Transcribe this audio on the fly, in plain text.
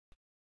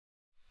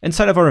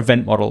Inside of our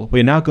event model,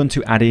 we're now going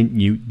to add a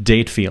new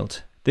date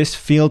field. This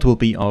field will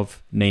be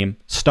of name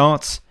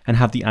starts and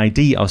have the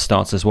ID of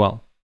starts as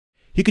well.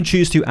 You can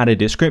choose to add a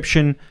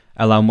description,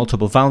 allow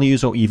multiple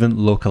values, or even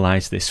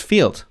localize this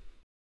field.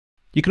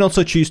 You can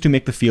also choose to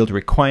make the field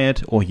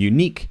required or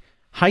unique,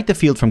 hide the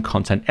field from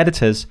content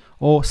editors,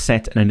 or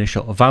set an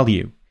initial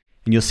value.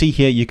 And you'll see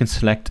here you can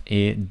select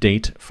a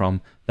date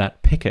from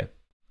that picker.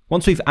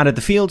 Once we've added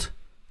the field,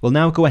 we'll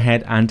now go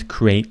ahead and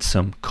create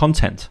some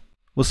content.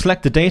 We'll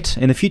select the date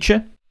in the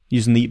future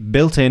using the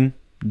built-in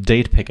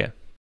date picker.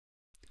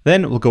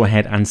 Then we'll go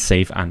ahead and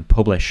save and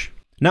publish.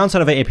 Now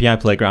inside of our API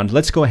playground,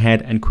 let's go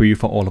ahead and query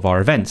for all of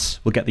our events.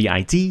 We'll get the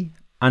ID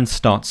and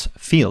starts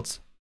fields.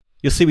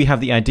 You'll see we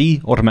have the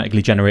ID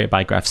automatically generated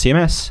by Graph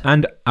CMS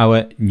and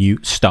our new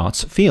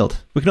starts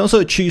field. We can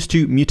also choose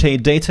to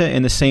mutate data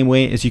in the same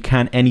way as you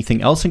can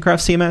anything else in Graph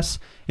CMS.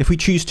 If we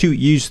choose to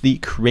use the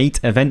create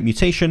event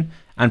mutation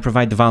and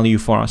provide the value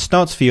for our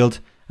starts field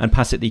and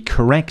pass it the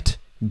correct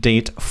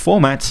date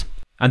format,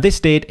 and this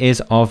date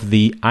is of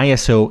the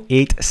ISO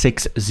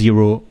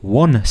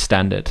 8601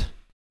 standard.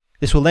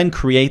 This will then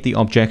create the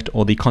object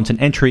or the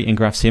content entry in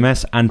Graph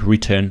CMS and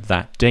return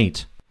that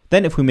date.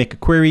 Then if we make a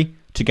query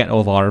to get all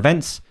of our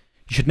events,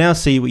 you should now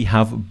see we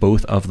have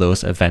both of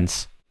those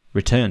events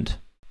returned.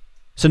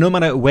 So no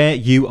matter where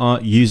you are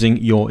using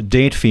your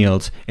date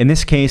fields, in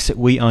this case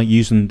we are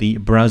using the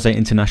browser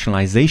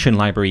internationalization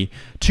library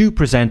to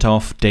present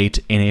off date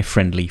in a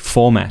friendly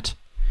format.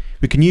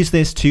 We can use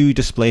this to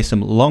display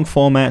some long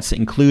formats,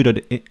 include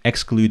or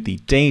exclude the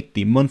date,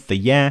 the month, the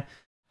year.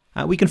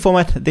 We can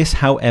format this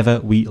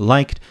however we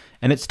liked,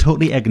 and it's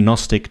totally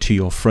agnostic to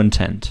your front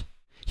end.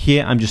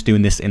 Here I'm just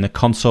doing this in the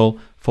console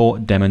for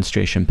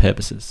demonstration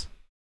purposes.